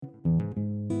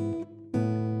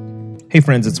Hey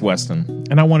friends, it's Weston,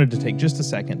 and I wanted to take just a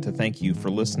second to thank you for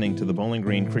listening to the Bowling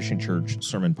Green Christian Church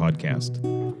Sermon Podcast.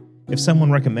 If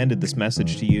someone recommended this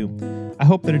message to you, I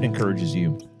hope that it encourages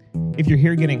you. If you're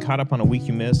here getting caught up on a week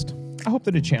you missed, I hope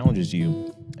that it challenges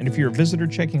you. And if you're a visitor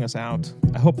checking us out,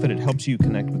 I hope that it helps you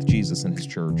connect with Jesus and His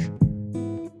church.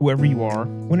 Whoever you are,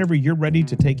 whenever you're ready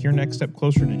to take your next step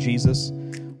closer to Jesus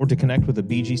or to connect with the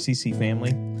BGCC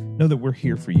family, know that we're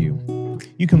here for you.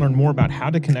 You can learn more about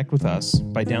how to connect with us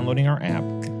by downloading our app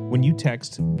when you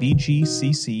text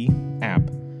BGCC app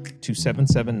to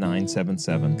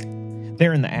 77977.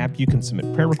 There in the app, you can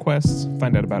submit prayer requests,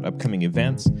 find out about upcoming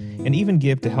events, and even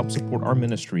give to help support our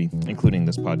ministry, including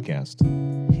this podcast.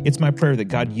 It's my prayer that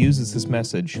God uses this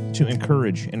message to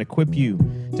encourage and equip you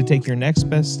to take your next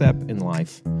best step in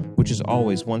life, which is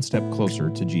always one step closer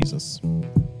to Jesus.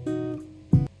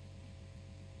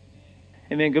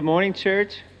 Amen. Good morning,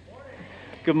 church.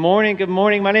 Good morning. Good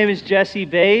morning. My name is Jesse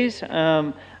Bays.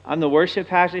 I'm the worship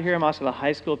pastor here. I'm also the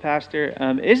high school pastor.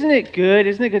 Isn't it good?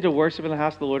 Isn't it good to worship in the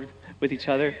house of the Lord with each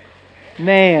other?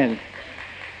 Man.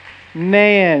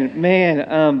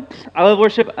 I love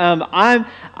worship. I'm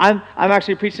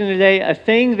actually preaching today a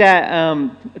thing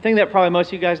that probably most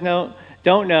of you guys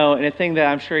don't know, and a thing that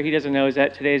I'm sure he doesn't know is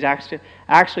that today is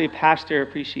actually Pastor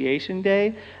Appreciation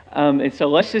Day. And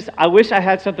so I wish I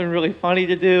had something really funny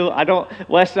to do.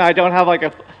 Wes and I don't have I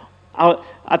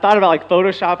thought about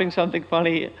photoshopping something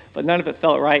funny, but none of it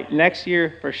felt right. Next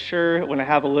year, for sure, when I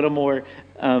have a little more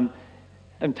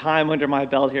time under my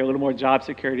belt here, a little more job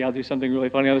security, I'll do something really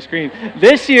funny on the screen.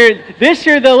 This year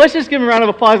though, let's just give him a round of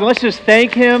applause and let's just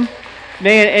thank him,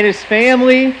 man, and his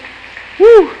family.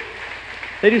 Woo!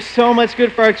 They do so much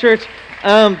good for our church.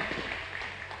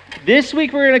 This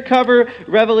week we're going to cover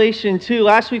Revelation 2.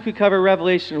 Last week we covered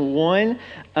Revelation 1,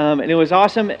 and it was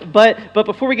awesome. But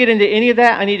before we get into any of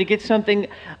that, I need to get something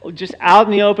just out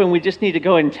in the open. We just need to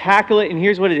go ahead and tackle it, and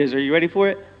here's what it is. Are you ready for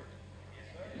it?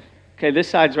 Okay, this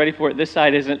side's ready for it. This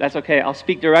side isn't. That's okay. I'll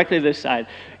speak directly to this side.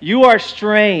 You are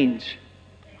strange.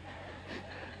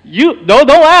 Don't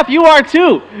laugh. You are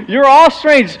too. You're all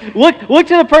strange. Look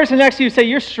to the person next to you and say,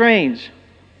 you're strange.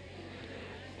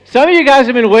 Some of you guys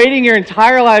have been waiting your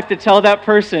entire life to tell that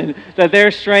person that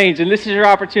they're strange, and this is your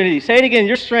opportunity. Say it again,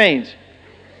 you're strange.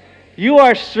 You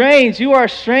are strange. You are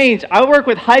strange. I work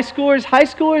with high schoolers. High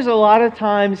schoolers, a lot of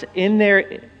times in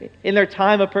their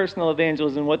time of personal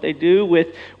evangelism, what they do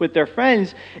with their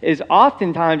friends is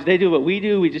oftentimes they do what we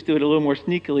do. We just do it a little more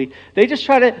sneakily. They just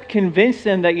try to convince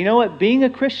them that, you know what, being a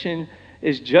Christian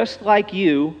is just like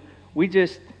you. We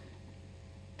just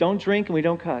don't drink and we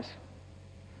don't cuss.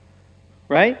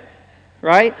 Right?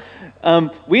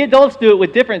 We adults do it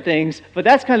with different things, but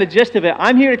that's kind of the gist of it.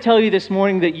 I'm here to tell you this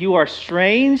morning that you are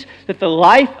strange, that the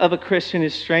life of a Christian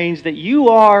is strange, that you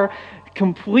are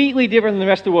completely different than the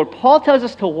rest of the world. Paul tells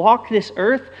us to walk this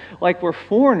earth like we're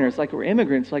foreigners, like we're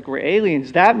immigrants, like we're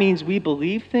aliens. That means we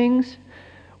believe things,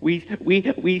 we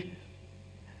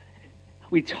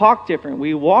talk different,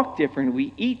 we walk different,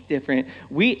 we eat different,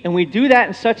 and we do that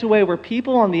in such a way where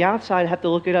people on the outside have to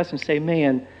look at us and say,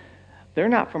 man, they're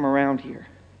not from around here.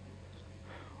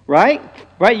 Right?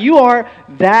 You are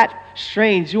that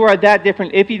strange. You are that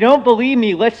different. If you don't believe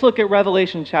me, let's look at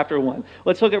Revelation chapter 1.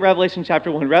 Revelation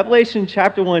chapter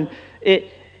 1,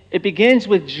 it begins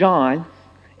with John,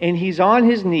 and he's on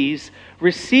his knees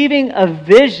receiving a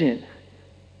vision.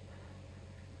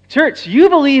 Church, you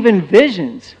believe in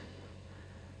visions.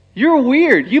 You're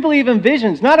weird. You believe in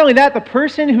visions. Not only that, the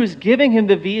person who's giving him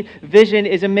the vision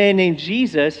is a man named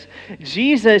Jesus.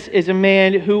 Jesus is a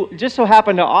man who just so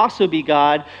happened to also be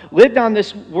God, lived on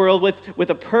this world with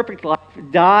a perfect life,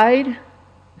 died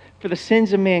for the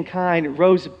sins of mankind,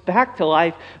 rose back to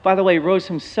life. By the way, rose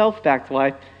himself back to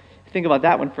life. Think about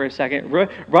that one for a second.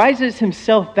 Rises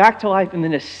himself back to life and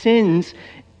then ascends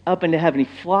up into heaven. He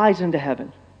flies into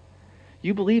heaven.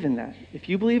 You believe in that. If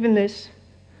you believe in this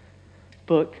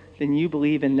book, then you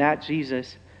believe in that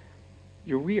Jesus.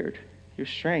 You're weird. You're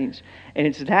strange. And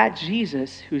it's that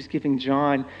Jesus who's giving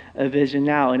John a vision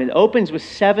now. And it opens with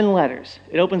 7 letters.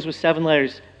 If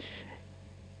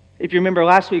you remember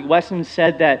last week, Weston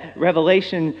said that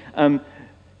Revelation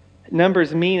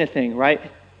numbers mean a thing,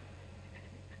 right?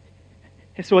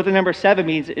 And so what the number 7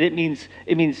 means, it means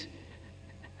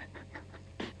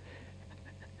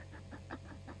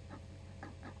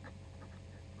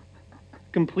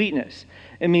completeness.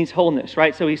 It means wholeness,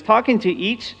 right? So he's talking to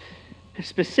each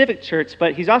specific church,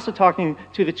 but he's also talking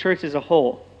to the church as a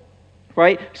whole,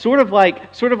 right? Sort of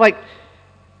like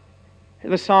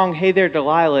the song "Hey There,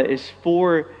 Delilah" is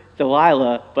for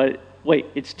Delilah, but wait,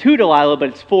 it's to Delilah, but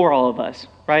it's for all of us,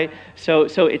 right? So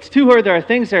it's to her. There are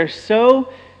things that are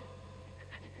so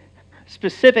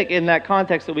specific in that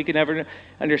context that we can never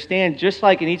understand. Just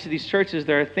like in each of these churches,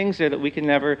 there are things there that we can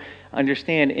never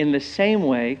understand. In the same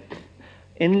way,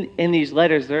 in these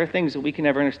letters, there are things that we can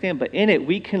never understand, but in it,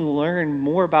 we can learn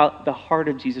more about the heart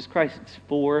of Jesus Christ. It's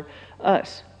for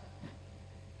us.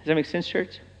 Does that make sense, church?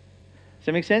 Does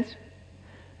that make sense?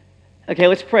 Okay,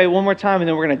 let's pray one more time, and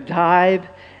then we're going to dive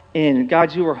in.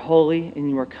 God, you are holy and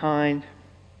you are kind.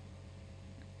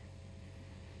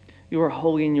 You are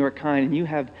holy and you are kind, and you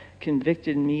have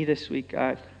convicted me this week,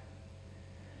 God.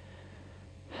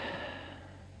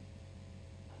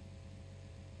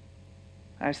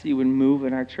 I ask that you would move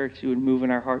in our church, you would move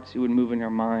in our hearts, you would move in our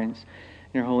minds.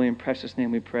 In your holy and precious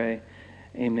name we pray.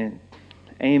 Amen.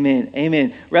 Amen.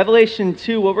 Amen. Revelation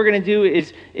 2, what we're going to do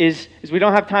is we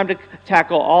don't have time to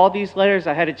tackle all these letters.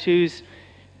 I had to choose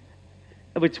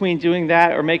between doing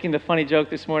that or making the funny joke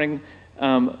this morning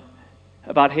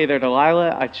about Hey There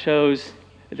Delilah. I chose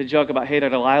the joke about Hey There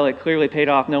Delilah. It clearly paid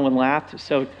off. No one laughed.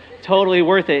 So totally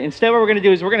worth it. Instead, what we're going to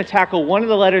do is we're going to tackle one of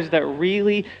the letters that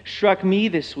really struck me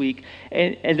this week,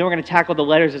 and then we're going to tackle the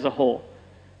letters as a whole.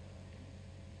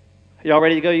 Y'all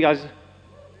ready to go? You guys?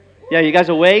 Yeah, you guys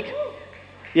awake?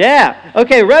 Yeah.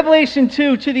 Okay, Revelation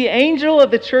 2, to the angel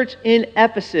of the church in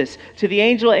Ephesus. To the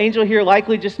angel here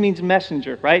likely just means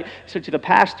messenger, right? So to the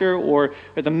pastor or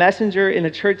the messenger in the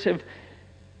church of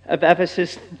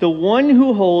Ephesus, the one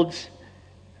who holds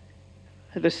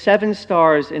the 7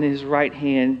 stars in his right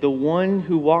hand, the one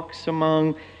who walks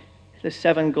among the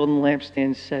 7 golden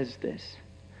lampstands says this.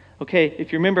 Okay,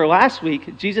 if you remember last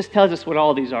week, Jesus tells us what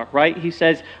all these are, right? He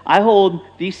says, I hold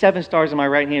these 7 stars in my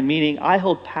right hand, meaning I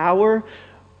hold power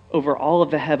over all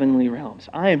of the heavenly realms.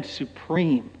 I am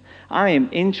supreme. I am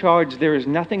in charge. There is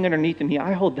nothing underneath me.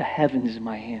 I hold the heavens in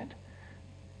my hand.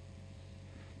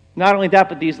 Not only that,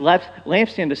 but these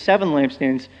lampstands, the 7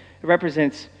 lampstands, it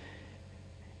represents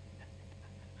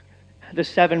the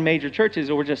 7 major churches,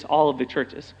 or just all of the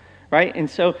churches, right? And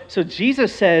so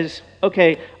Jesus says,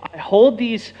 okay, I hold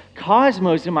these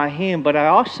cosmos in my hand, but I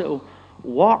also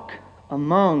walk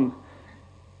among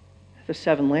the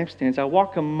 7 lampstands. I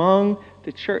walk among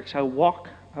the church. I walk.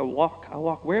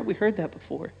 Where have we heard that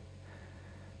before?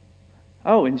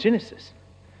 Oh, in Genesis,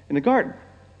 in the garden.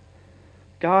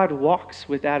 God walks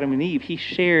with Adam and Eve. He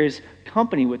shares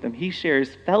company with them. He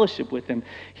shares fellowship with them.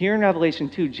 Here in Revelation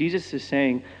 2, Jesus is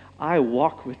saying, I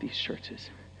walk with these churches.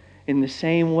 In the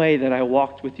same way that I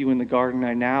walked with you in the garden,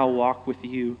 I now walk with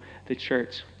you, the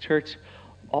church. Church,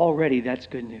 already that's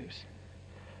good news,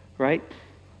 right?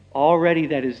 Already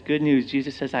that is good news.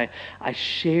 Jesus says, I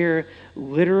share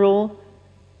literal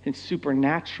and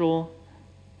supernatural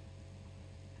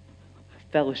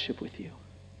fellowship with you.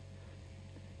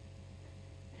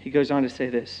 He goes on to say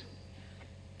this.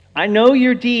 I know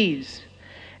your deeds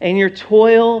and your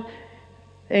toil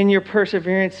and your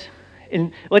perseverance.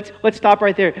 And let's stop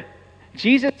right there.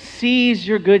 Jesus sees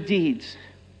your good deeds.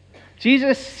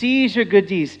 Jesus sees your good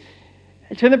deeds.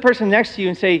 Turn the person next to you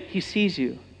and say, he sees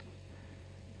you.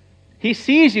 He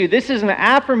sees you. This is an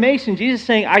affirmation. Jesus is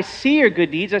saying, I see your good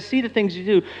deeds. I see the things you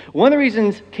do. One of the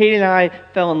reasons Katie and I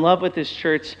fell in love with this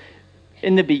church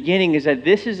in the beginning is that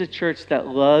this is a church that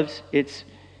loves its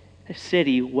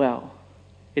city well.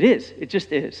 It is. It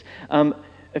just is.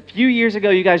 A few years ago,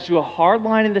 you guys drew a hard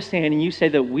line in the sand and you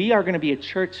said that we are going to be a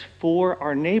church for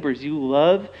our neighbors. You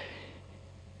love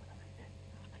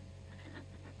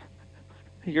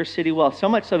your city well, so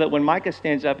much so that when Micah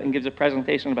stands up and gives a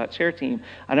presentation about Chair Team,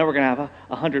 I know we're going to have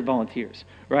 100 volunteers,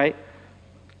 right?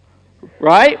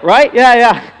 Right?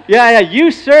 Yeah.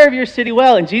 You serve your city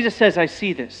well. And Jesus says, I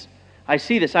see this.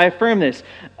 I affirm this.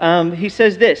 He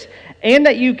says this, and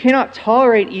that you cannot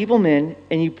tolerate evil men,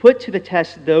 and you put to the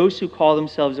test those who call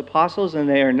themselves apostles, and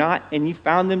they are not, and you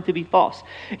found them to be false.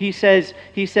 He says,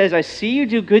 I see you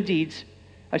do good deeds,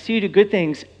 I see you do good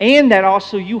things, and that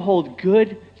also you hold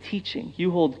good teaching.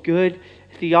 You hold good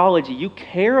theology. You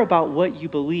care about what you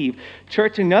believe.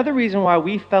 Church, another reason why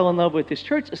we fell in love with this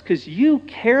church is because you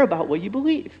care about what you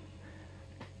believe.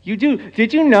 You do.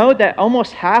 Did you know that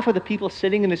almost half of the people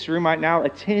sitting in this room right now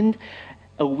attend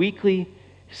a weekly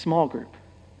small group?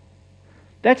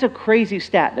 That's a crazy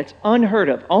stat. That's unheard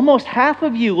of. Almost half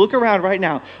of you, look around right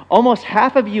now, almost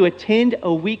half of you attend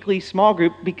a weekly small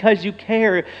group because you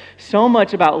care so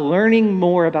much about learning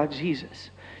more about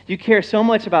Jesus. You care so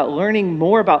much about learning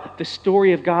more about the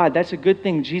story of God. That's a good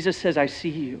thing. Jesus says, I see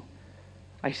you.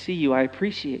 I see you. I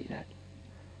appreciate that.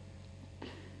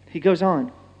 He goes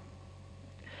on.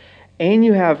 And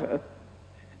you have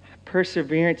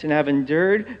perseverance and have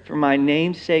endured for my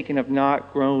name's sake and have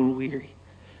not grown weary.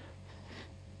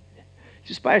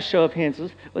 Just by a show of hands,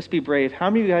 let's be brave. How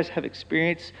many of you guys have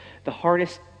experienced the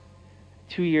hardest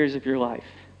 2 years of your life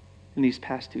in these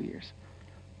past 2 years.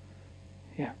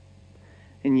 Yeah.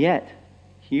 And yet,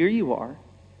 here you are,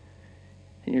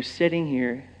 and you're sitting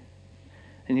here,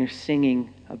 and you're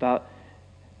singing about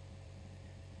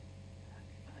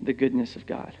the goodness of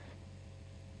God.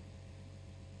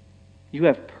 You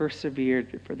have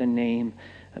persevered for the name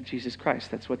of Jesus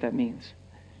Christ. That's what that means.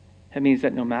 That means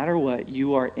that no matter what,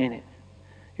 you are in it.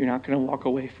 You're not going to walk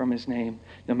away from his name.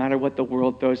 No matter what the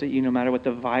world throws at you, no matter what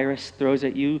the virus throws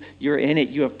at you, you're in it.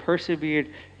 You have persevered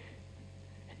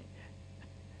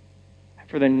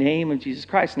for the name of Jesus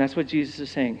Christ. And that's what Jesus is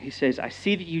saying. He says, I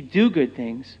see that you do good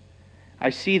things. I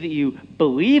see that you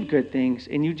believe good things,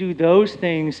 and you do those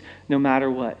things no matter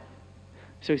what.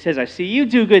 So he says, I see you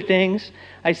do good things.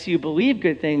 I see you believe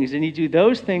good things, and you do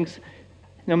those things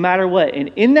no matter what.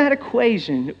 And in that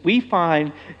equation, we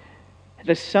find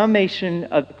the summation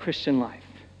of the Christian life.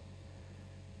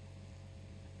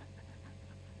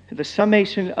 The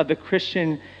summation of the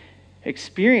Christian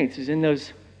experience is in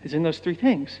those three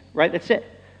things, right? That's it.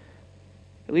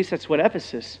 At least that's what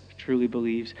Ephesus truly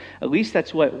believes. At least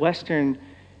that's what Western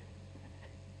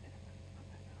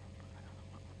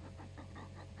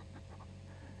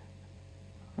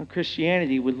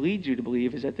Christianity would lead you to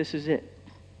believe, is that this is it.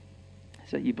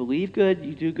 It's that you believe good,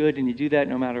 you do good, and you do that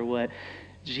no matter what.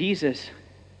 Jesus,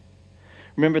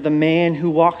 remember the man who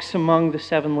walks among the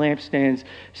seven lampstands,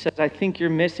 says, I think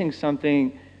you're missing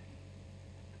something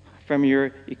from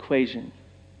your equation.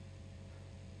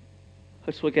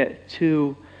 Let's look at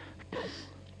 2:4.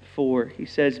 He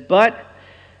says, but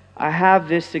I have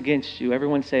this against you.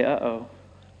 Everyone say, uh-oh.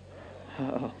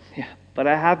 Uh-oh. Yeah. But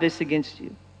I have this against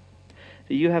you,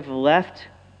 that you have left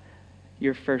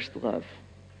your first love.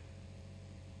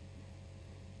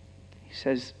 He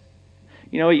says,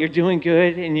 you know what, you're doing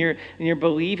good and you're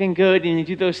believing good and you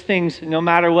do those things no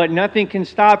matter what. Nothing can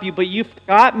stop you, but you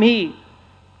forgot me.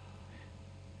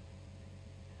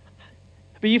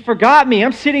 But you forgot me.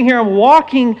 I'm sitting here, I'm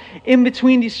walking in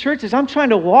between these churches. I'm trying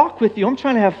to walk with you. I'm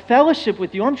trying to have fellowship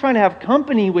with you. I'm trying to have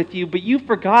company with you, but you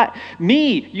forgot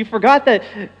me. You forgot that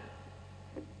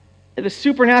the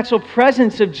supernatural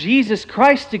presence of Jesus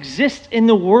Christ exists in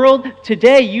the world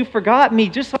today. You forgot me.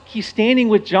 Just like he's standing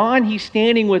with John, he's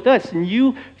standing with us. And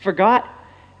you forgot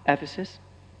Ephesus.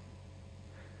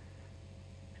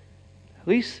 At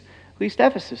least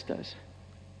Ephesus does.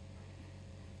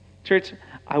 Church,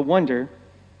 I wonder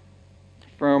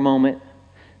for a moment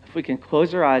if we can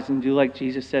close our eyes and do like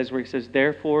Jesus says, where he says,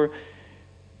 therefore,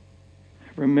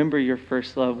 remember your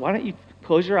first love. Why don't you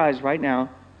close your eyes right now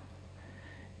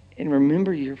and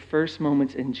remember your first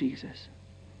moments in Jesus.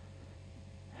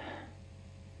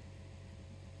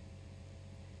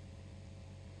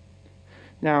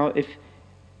 Now,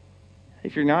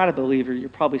 if you're not a believer, you're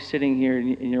probably sitting here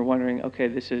and you're wondering, okay,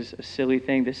 this is a silly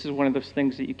thing. This is one of those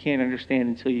things that you can't understand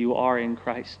until you are in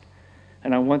Christ.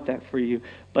 And I want that for you.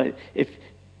 But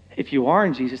if you are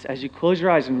in Jesus, as you close your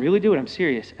eyes and really do it, I'm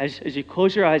serious. As you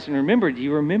close your eyes and remember, do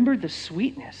you remember the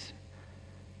sweetness?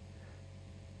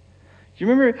 Do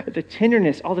you remember the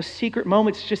tenderness, all the secret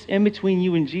moments just in between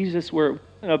you and Jesus where it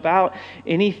wasn't about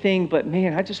anything but,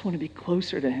 man, I just want to be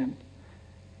closer to him.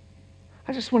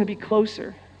 I just want to be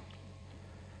closer.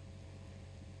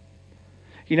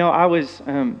 You know, I was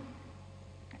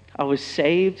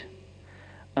saved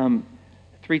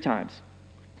 3 times.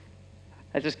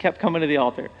 I just kept coming to the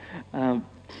altar.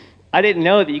 I didn't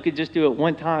know that you could just do it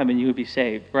one time and you would be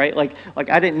saved, right? Like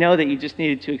I didn't know that you just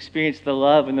needed to experience the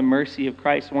love and the mercy of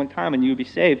Christ one time and you would be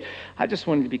saved. I just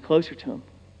wanted to be closer to him.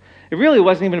 It really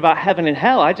wasn't even about heaven and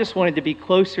hell. I just wanted to be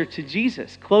closer to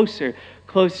Jesus, closer,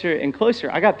 closer, and closer.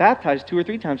 I got baptized 2 or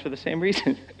 3 times for the same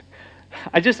reason.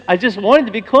 I just wanted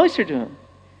to be closer to him.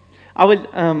 I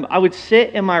would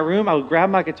sit in my room, I would grab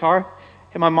my guitar,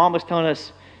 and my mom was telling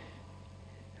us,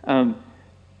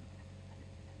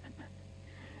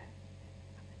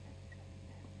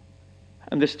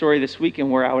 this story this weekend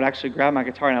where I would actually grab my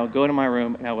guitar and I would go into my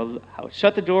room and I would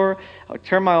shut the door, I would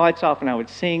turn my lights off, and I would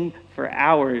sing for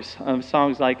hours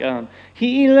songs like,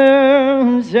 He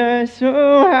loves us,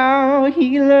 oh how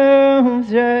He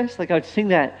loves us. Like I would sing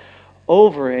that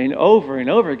over and over and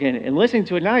over again. And listening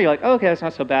to it now, you're like, oh, okay, that's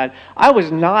not so bad. I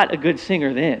was not a good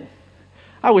singer then.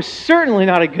 I was certainly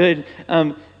not a good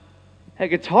a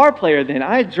guitar player then.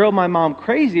 I drove my mom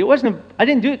crazy. I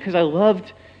didn't do it because I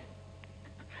loved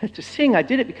to sing. I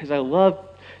did it because I loved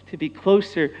to be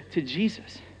closer to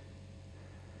Jesus.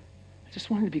 I just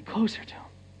wanted to be closer to him.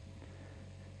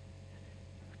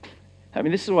 I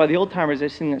mean, this is why the old timers, they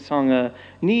sing that song,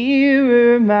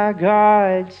 nearer, my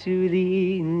God, to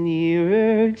thee,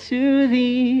 nearer to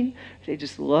thee. They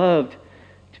just loved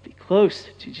to be closer close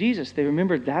to Jesus, they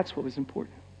remembered that's what was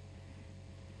important.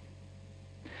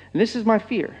 And this is my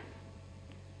fear,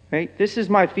 right? This is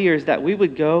my fear, is that we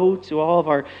would go to all of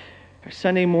our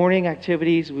Sunday morning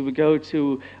activities, we would go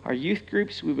to our youth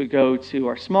groups, we would go to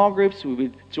our small groups, we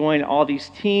would join all these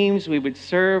teams, we would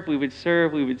serve, we would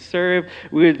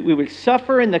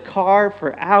suffer in the car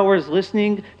for hours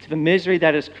listening to the misery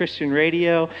that is Christian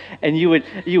radio, and you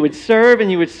would serve,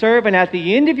 and at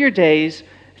the end of your days,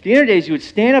 you would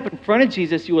stand up in front of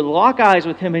Jesus, you would lock eyes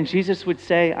with him, and Jesus would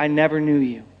say, "I never knew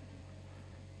you."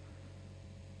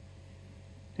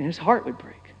 And his heart would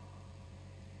break.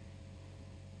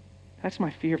 That's my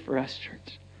fear for us,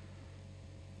 church.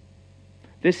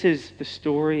 This is the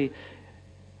story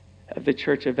of the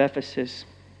church of Ephesus.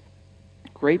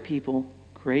 Great people,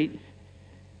 great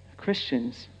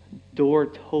Christians, door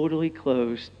totally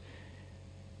closed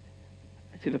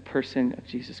to the person of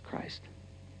Jesus Christ.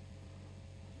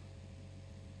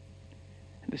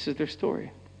 And this is their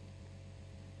story.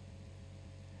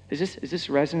 Is this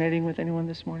resonating with anyone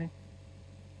this morning?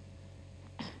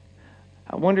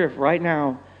 I wonder if right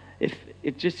now, if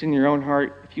just in your own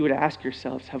heart, if you would ask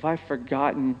yourselves, have I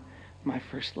forgotten my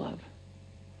first love?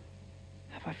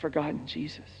 Have I forgotten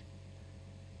Jesus?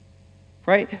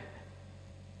 Right?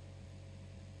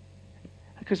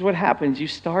 Because what happens, you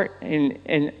start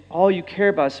and all you care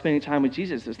about is spending time with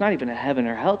Jesus. It's not even a heaven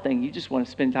or hell thing. You just want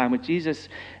to spend time with Jesus.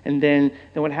 And then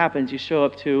what happens, you show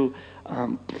up to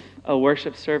a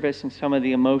worship service and some of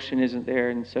the emotion isn't there.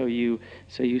 And so you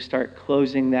start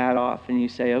closing that off and you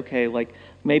say, okay, like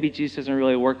maybe Jesus doesn't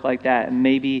really work like that. And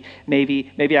maybe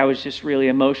I was just really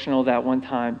emotional that one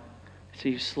time. So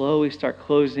you slowly start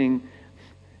closing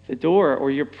the door, or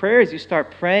your prayers, you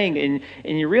start praying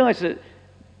and you realize that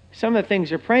some of the things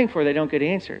you're praying for, they don't get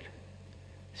answered.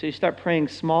 So you start praying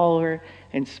smaller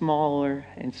and smaller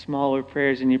and smaller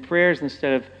prayers. And your prayers,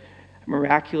 instead of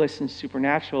miraculous and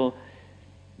supernatural,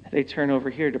 they turn over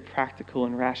here to practical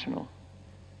and rational.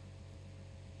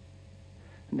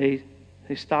 And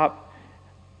they stop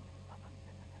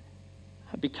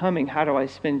becoming, how do I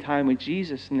spend time with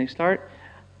Jesus? And they start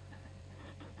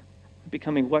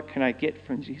becoming, what can I get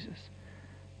from Jesus?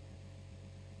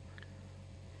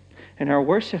 And our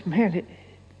worship, man,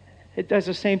 it does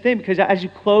the same thing, because as you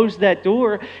close that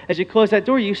door,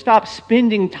 you stop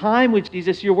spending time with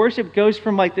Jesus. Your worship goes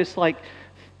from this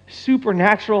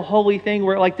supernatural holy thing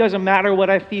where it doesn't matter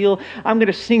what I feel, I'm going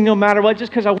to sing no matter what,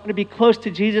 just because I want to be close to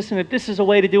Jesus, and if this is a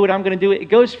way to do it, I'm going to do it. It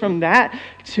goes from that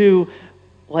to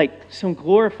some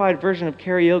glorified version of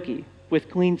karaoke with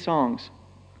clean songs.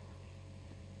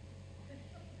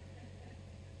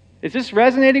 Is this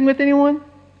resonating with anyone?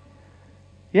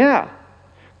 Yeah.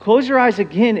 Close your eyes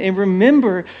again and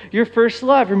remember your first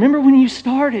love. Remember when you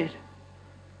started.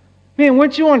 Man,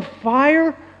 weren't you on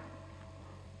fire?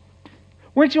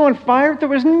 Weren't you on fire? There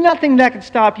was nothing that could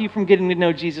stop you from getting to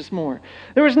know Jesus more.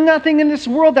 There was nothing in this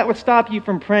world that would stop you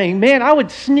from praying. Man, I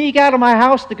would sneak out of my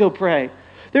house to go pray.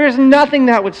 There is nothing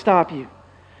that would stop you.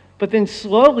 But then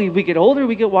slowly, we get older,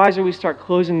 we get wiser, we start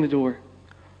closing the door.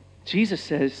 Jesus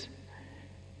says,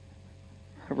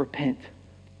 repent.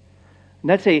 And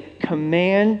that's a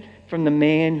command from the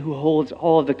man who holds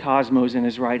all of the cosmos in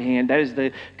his right hand. That is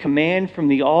the command from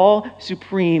the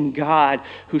all-supreme God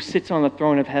who sits on the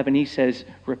throne of heaven. He says,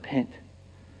 repent.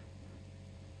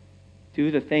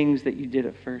 Do the things that you did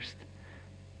at first.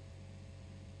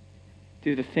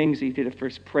 Do the things that you did at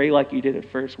first. Pray like you did at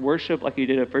first. Worship like you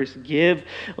did at first. Give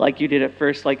like you did at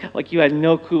first. Like you had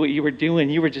no clue what you were doing.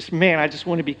 You were just, man, I just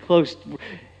want to be close.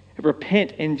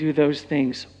 Repent and do those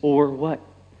things. Or what?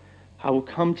 I will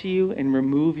come to you and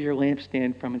remove your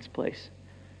lampstand from its place.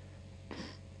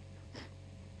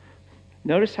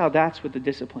 Notice how that's what the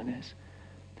discipline is.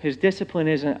 His discipline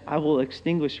isn't, I will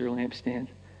extinguish your lampstand.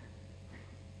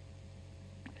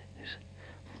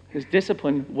 His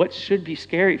discipline, what should be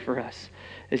scary for us,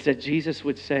 is that Jesus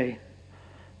would say,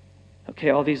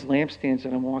 okay, all these lampstands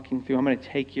that I'm walking through, I'm going to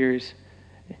take yours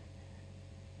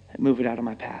and move it out of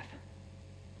my path.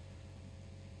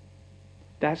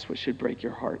 That's what should break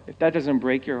your heart. If that doesn't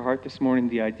break your heart this morning,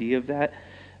 the idea of that,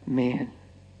 man,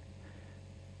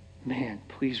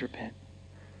 please repent.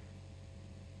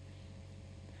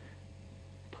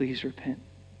 Please repent.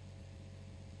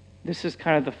 This is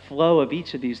kind of the flow of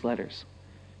each of these letters.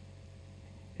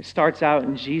 It starts out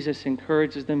and Jesus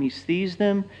encourages them. He sees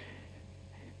them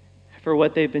for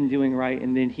what they've been doing right,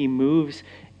 and then he moves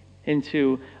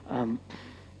into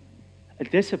a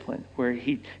discipline where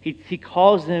he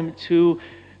calls them to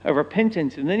a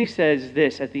repentance. And then he says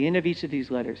this at the end of each of these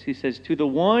letters. He says, to the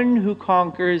one who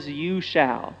conquers, you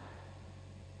shall.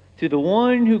 To the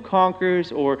one who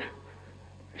conquers or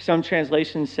Some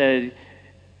translations said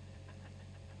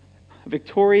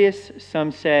victorious.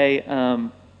 Some say to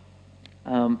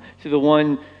the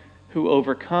one who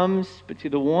overcomes, but to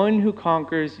the one who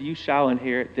conquers, you shall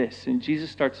inherit this. And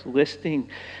Jesus starts listing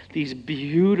these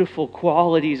beautiful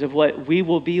qualities of what we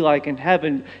will be like in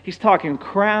heaven. He's talking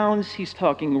crowns, he's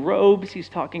talking robes, he's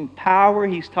talking power,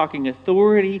 he's talking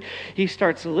authority. He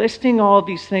starts listing all of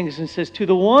these things and says, to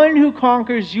the one who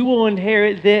conquers, you will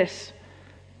inherit this.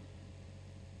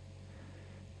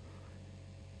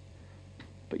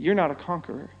 But you're not a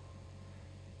conqueror.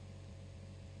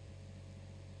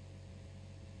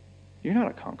 You're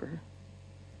not a conqueror.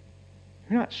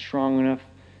 You're not strong enough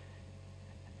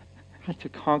to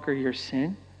conquer your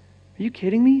sin. Are you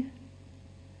kidding me?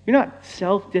 You're not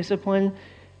self-disciplined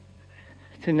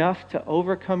enough to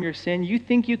overcome your sin. You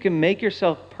think you can make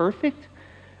yourself perfect?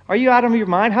 Are you out of your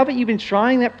mind? How about you've been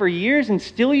trying that for years and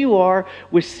still you are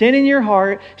with sin in your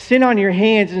heart, sin on your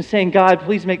hands, and saying, God,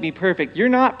 please make me perfect. You're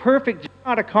not perfect. You're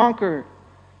not a conqueror.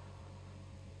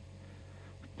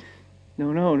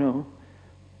 No.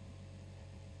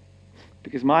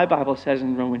 Because my Bible says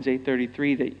in Romans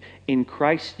 8:33 that in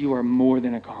Christ you are more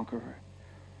than a conqueror.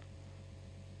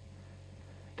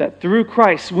 That through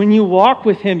Christ, when you walk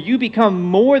with Him, you become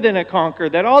more than a conqueror.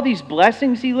 That all these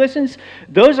blessings He listens,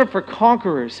 those are for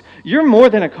conquerors. You're more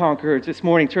than a conqueror this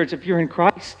morning, church, if you're in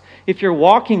Christ. If you're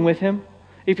walking with Him,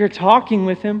 if you're talking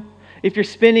with Him, if you're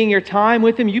spending your time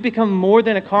with Him, you become more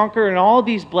than a conqueror, and all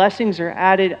these blessings are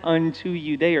added unto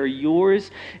you. They are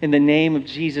yours in the name of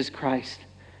Jesus Christ.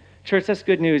 Church, that's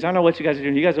good news. I don't know what you guys are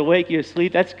doing. You guys awake? You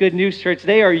asleep? That's good news, church.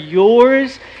 They are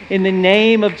yours in the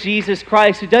name of Jesus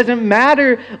Christ. It doesn't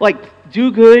matter,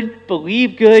 do good,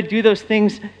 believe good, do those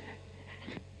things.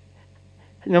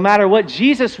 No matter what,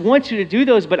 Jesus wants you to do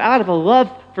those, but out of a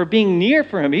love for being near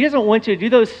for Him. He doesn't want you to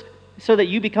do those so that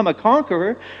you become a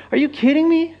conqueror. Are you kidding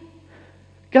me?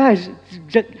 Guys,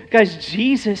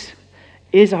 Jesus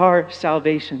is our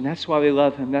salvation. That's why we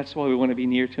love Him. That's why we want to be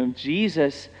near to Him.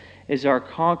 Jesus is our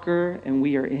conqueror, and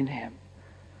we are in Him.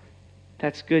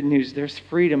 That's good news. There's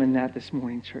freedom in that this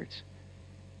morning, church.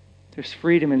 There's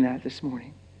freedom in that this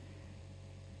morning.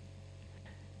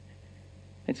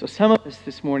 And so some of us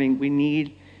this morning, we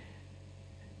need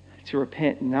to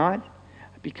repent, not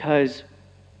because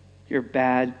you're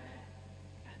bad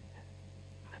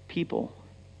people,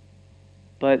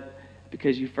 but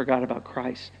because you forgot about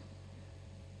Christ.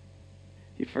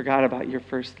 You forgot about your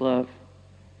first love.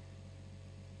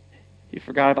 You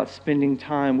forgot about spending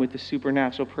time with the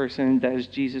supernatural person that is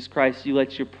Jesus Christ. You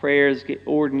let your prayers get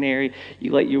ordinary.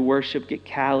 You let your worship get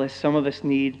callous. Some of us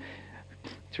need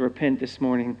to repent this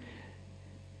morning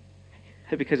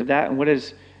because of that. And what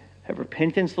does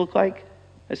repentance look like?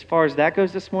 As far as that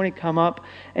goes this morning, come up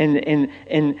and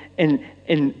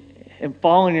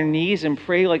fall on your knees and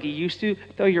pray like you used to.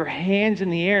 Throw your hands in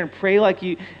the air and pray like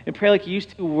you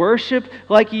used to. Worship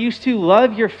like you used to.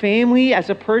 Love your family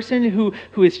as a person who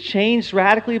is changed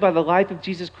radically by the life of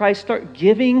Jesus Christ. Start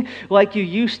giving like you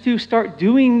used to. Start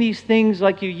doing these things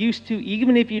like you used to,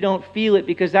 even if you don't feel it,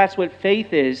 because that's what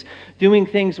faith is. Doing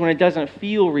things when it doesn't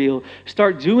feel real.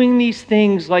 Start doing these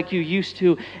things like you used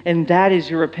to, and that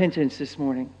is your repentance this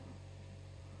morning.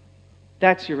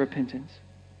 That's your repentance.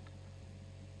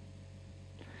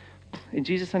 And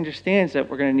Jesus understands that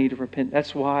we're going to need to repent.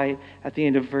 That's why at the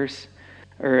end of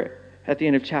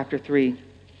chapter 3,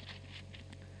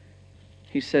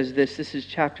 he says this. This is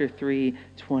chapter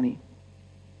 3:20.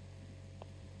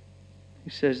 He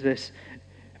says this,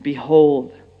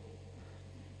 "Behold,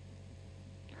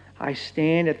 I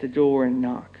stand at the door and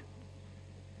knock.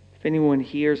 If anyone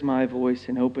hears my voice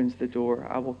and opens the door,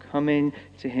 I will come in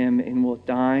to him and will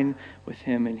dine with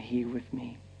him and he with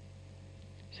me."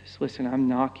 He says, listen, I'm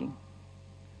knocking.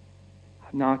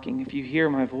 If you hear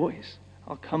my voice,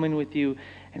 I'll come in with you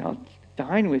and I'll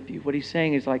dine with you. What he's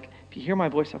saying is if you hear my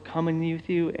voice, I'll come in with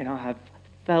you and I'll have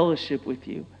fellowship with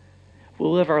you.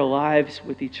 We'll live our lives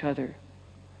with each other.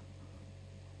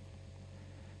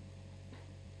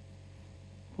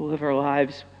 We'll live our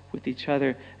lives with each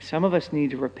other. Some of us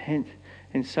need to repent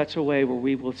in such a way where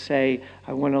we will say,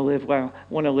 I want to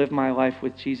live my life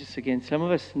with Jesus again. Some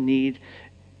of us need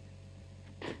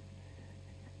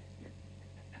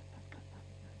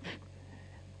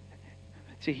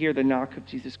to hear the knock of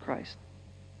Jesus Christ.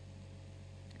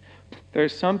 There are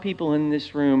some people in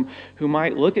this room who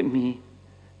might look at me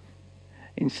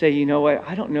and say, you know what,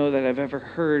 I don't know that I've ever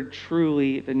heard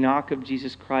truly the knock of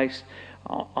Jesus Christ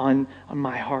on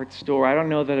my heart's door. I don't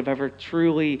know that I've ever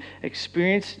truly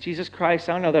experienced Jesus Christ.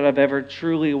 I don't know that I've ever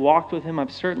truly walked with Him.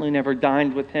 I've certainly never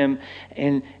dined with Him.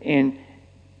 And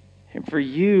for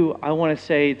you, I want to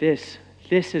say this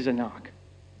is a knock.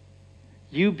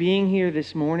 You being here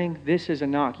this morning, this is a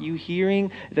knock. You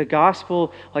hearing the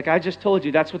gospel, like I just told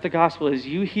you, that's what the gospel is.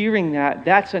 You hearing that,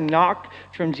 that's a knock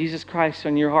from Jesus Christ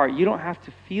on your heart. You don't have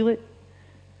to feel it.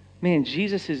 Man,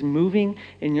 Jesus is moving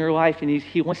in your life, and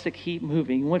he wants to keep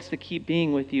moving. He wants to keep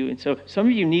being with you. And so some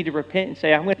of you need to repent and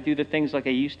say, I'm going to do the things like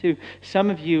I used to. Some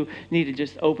of you need to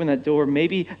just open that door,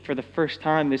 maybe for the first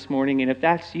time this morning. And if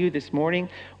that's you this morning,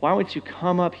 why don't you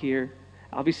come up here?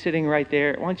 I'll be sitting right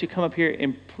there. Why don't you come up here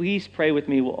and please pray with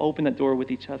me? We'll open the door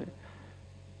with each other.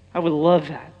 I would love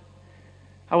that.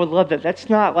 I would love that. That's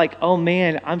not like, oh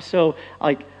man, I'm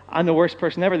the worst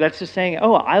person ever. That's just saying,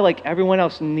 oh, I, like everyone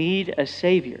else, need a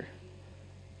Savior.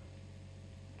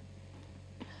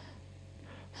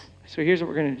 So here's what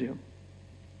we're going to do.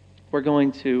 We're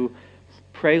going to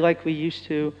pray like we used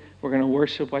to. We're going to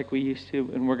worship like we used to.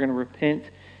 And we're going to repent.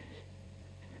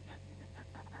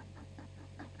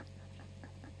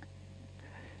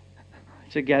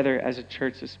 Together as a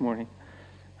church this morning.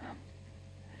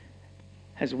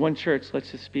 As one church, let's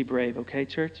just be brave, okay,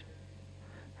 church?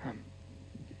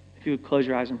 If you would close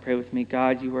your eyes and pray with me.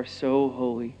 God, you are so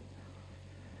holy.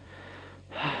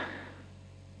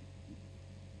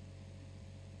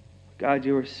 God,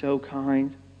 you are so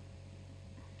kind.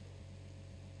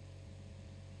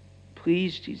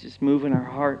 Please, Jesus, move in our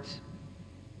hearts.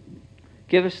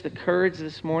 Give us the courage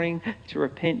this morning to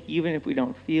repent even if we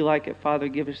don't feel like it. Father,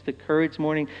 give us the courage this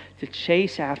morning to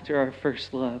chase after our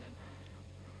first love.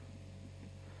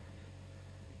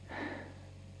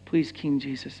 Please, King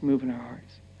Jesus, move in our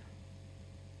hearts.